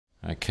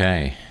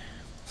Okay,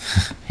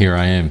 here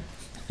I am.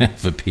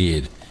 I've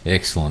appeared.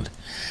 Excellent.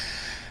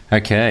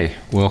 Okay,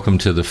 welcome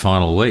to the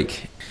final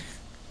week.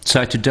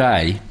 So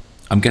today,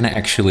 I'm going to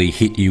actually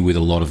hit you with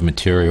a lot of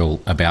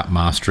material about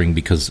mastering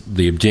because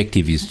the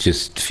objective is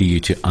just for you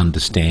to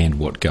understand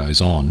what goes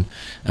on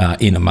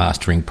in a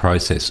mastering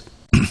process.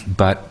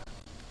 But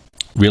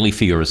really,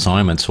 for your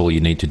assignments, all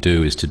you need to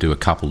do is to do a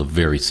couple of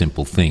very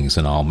simple things,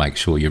 and I'll make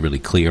sure you're really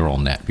clear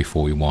on that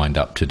before we wind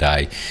up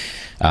today.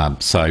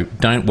 So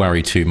don't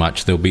worry too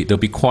much. There'll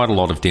be quite a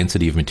lot of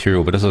density of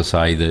material, but as I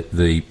say,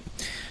 the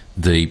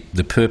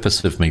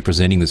purpose of me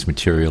presenting this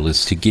material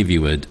is to give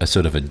you a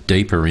sort of a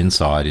deeper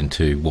insight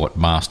into what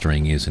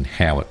mastering is and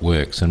how it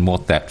works and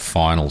what that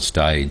final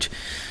stage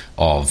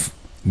of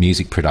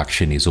music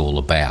production is all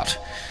about.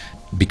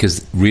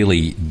 Because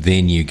really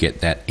then you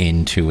get that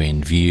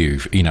end-to-end view,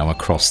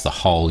 across the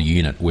whole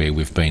unit, where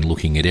we've been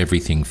looking at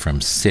everything from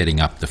setting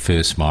up the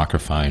first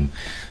microphone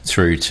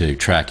through to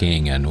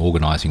tracking and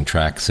organising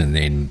tracks, and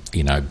then,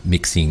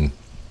 mixing,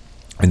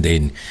 and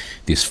then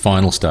this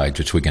final stage,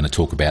 which we're going to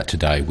talk about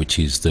today, which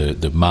is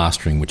the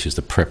mastering, which is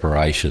the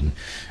preparation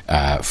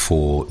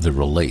for the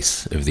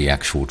release of the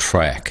actual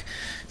track.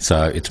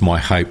 So it's my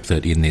hope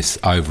that in this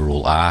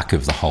overall arc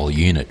of the whole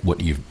unit, what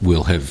you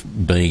will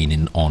have been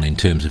in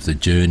terms of the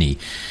journey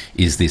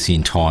is this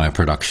entire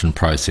production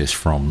process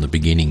from the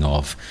beginning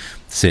of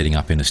setting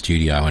up in a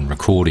studio and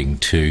recording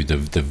to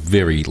the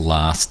very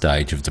last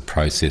stage of the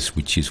process,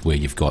 which is where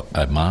you've got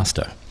a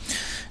master.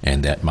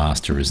 And that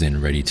master is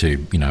then ready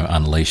to,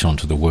 unleash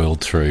onto the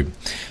world through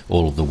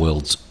all of the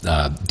world's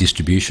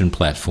distribution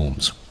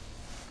platforms.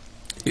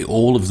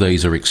 All of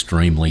these are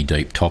extremely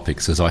deep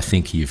topics, as I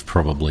think you've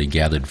probably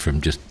gathered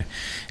from just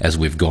as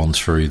we've gone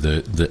through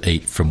the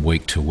eat from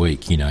week to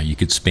week. You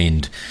could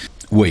spend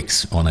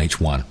weeks on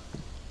each one,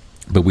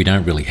 but we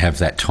don't really have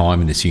that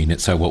time in this unit.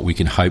 So what we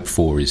can hope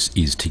for is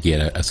to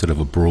get a sort of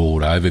a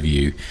broad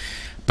overview,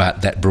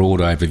 but that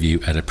broad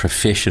overview at a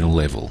professional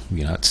level.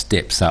 It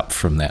steps up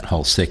from that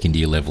whole second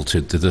year level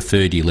to the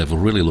third year level,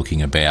 really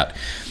looking about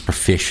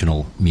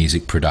professional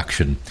music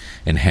production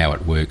and how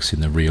it works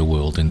in the real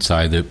world. And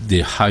so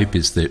the hope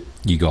is that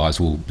you guys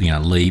will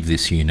leave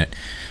this unit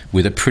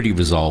with a pretty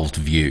resolved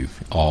view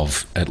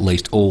of at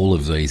least all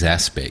of these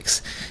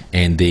aspects,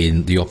 and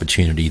then the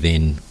opportunity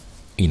then,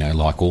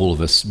 like all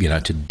of us,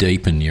 to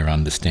deepen your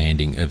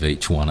understanding of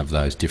each one of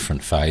those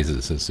different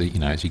phases as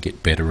you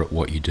get better at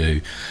what you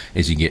do,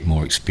 as you get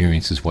more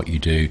experience as what you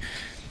do.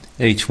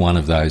 Each one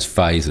of those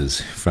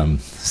phases, from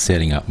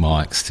setting up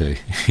mics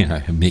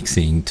to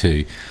mixing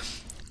to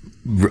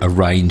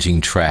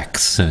arranging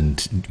tracks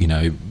and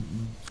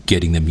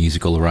getting the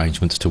musical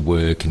arrangements to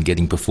work and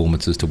getting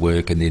performances to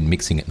work, and then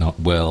mixing it not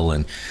well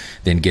and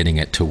then getting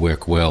it to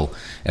work well,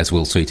 as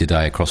we'll see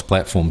today across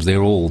platforms,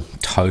 they're all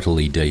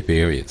totally deep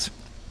areas.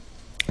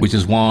 Which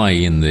is why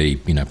in the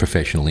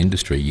professional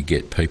industry you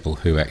get people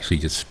who actually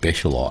just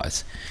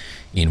specialise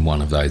in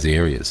one of those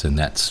areas, and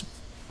that's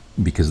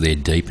because they're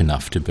deep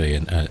enough to be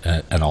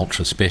an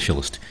ultra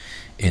specialist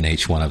in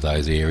each one of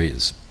those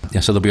areas.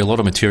 So there'll be a lot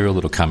of material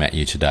that'll come at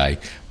you today,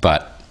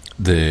 but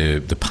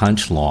the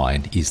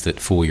punchline is that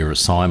for your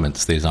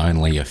assignments there's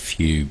only a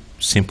few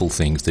simple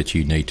things that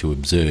you need to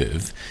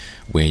observe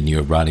when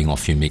you're running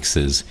off your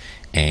mixers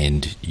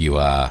and you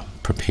are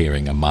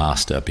preparing a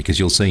master, because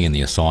you'll see in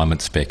the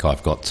assignment spec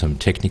I've got some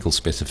technical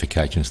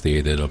specifications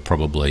there that are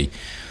probably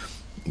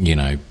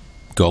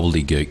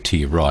gobbledygook to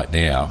you right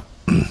now,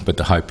 but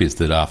the hope is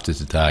that after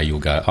today you'll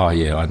go, oh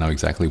yeah, I know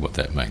exactly what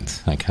that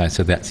means. Okay,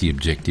 so that's the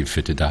objective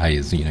for today,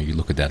 is you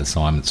look at that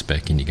assignment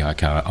spec and you go,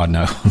 okay, I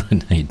know what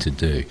I need to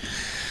do.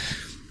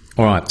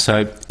 All right,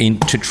 so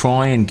to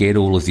try and get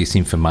all of this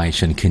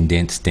information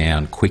condensed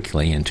down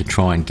quickly and to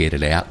try and get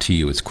it out to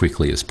you as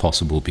quickly as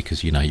possible,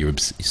 because you're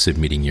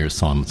submitting your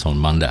assignments on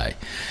Monday,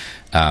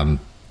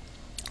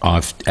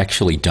 I've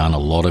actually done a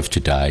lot of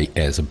today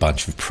as a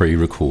bunch of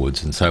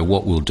pre-records. And so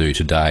what we'll do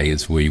today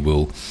is we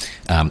will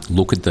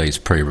look at these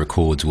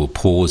pre-records, we'll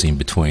pause in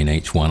between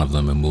each one of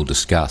them and we'll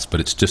discuss, but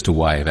it's just a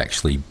way of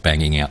actually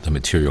banging out the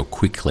material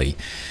quickly.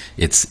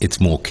 It's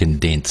more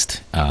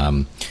condensed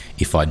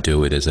if I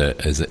do it as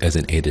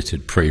an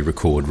edited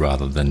pre-record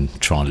rather than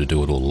trying to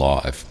do it all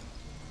live.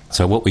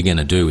 So what we're going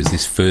to do is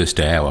this first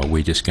hour,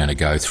 we're just going to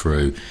go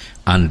through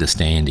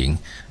understanding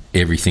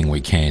everything we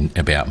can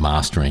about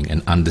mastering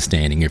and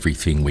understanding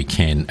everything we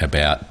can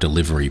about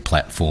delivery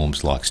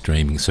platforms like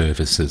streaming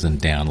services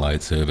and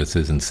download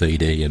services and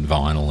CD and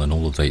vinyl and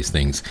all of these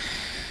things.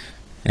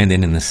 And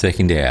then in the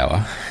second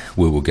hour,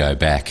 we will go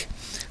back.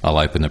 I'll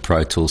open the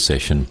Pro Tools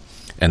session,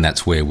 and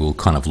that's where we'll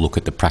kind of look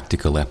at the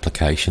practical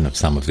application of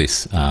some of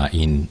this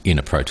in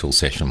a Pro Tools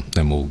session.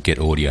 Then we'll get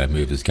audio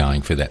movers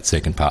going for that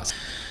second part.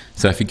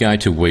 So if you go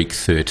to week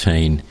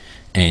 13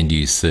 and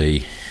you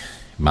see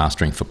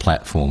mastering for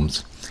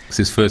platforms,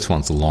 this first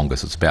one's the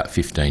longest, it's about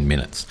 15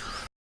 minutes.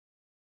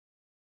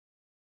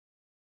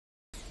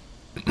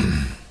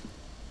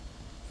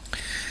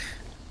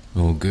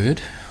 All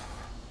good.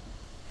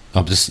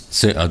 I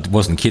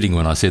wasn't kidding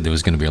when I said there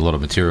was going to be a lot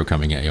of material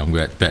coming at you. I'm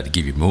about to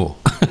give you more.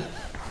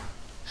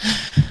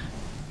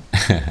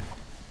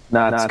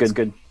 No, it's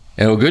good.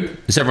 All good?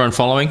 Is everyone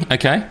following?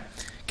 Okay.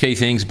 Key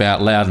things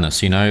about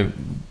loudness,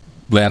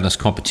 loudness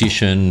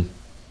competition.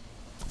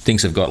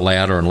 Things have got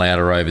louder and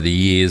louder over the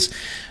years.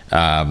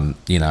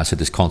 So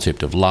this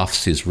concept of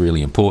LUFS is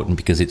really important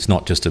because it's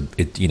not just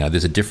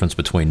there's a difference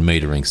between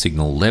metering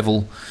signal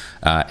level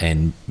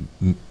and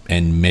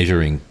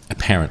measuring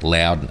apparent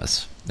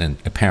loudness. And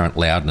apparent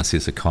loudness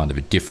is a kind of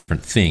a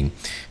different thing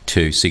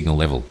to signal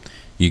level.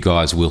 You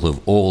guys will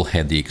have all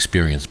had the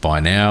experience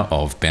by now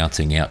of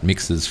bouncing out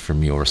mixes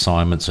from your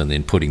assignments and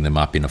then putting them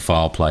up in a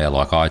file player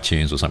like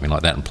iTunes or something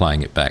like that and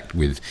playing it back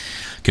with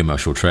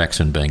commercial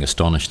tracks and being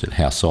astonished at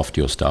how soft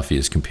your stuff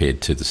is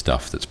compared to the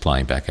stuff that's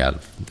playing back out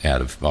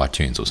of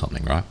iTunes or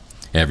something, right?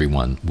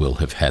 Everyone will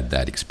have had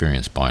that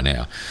experience by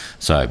now.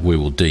 So we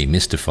will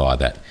demystify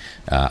that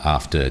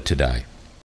after today.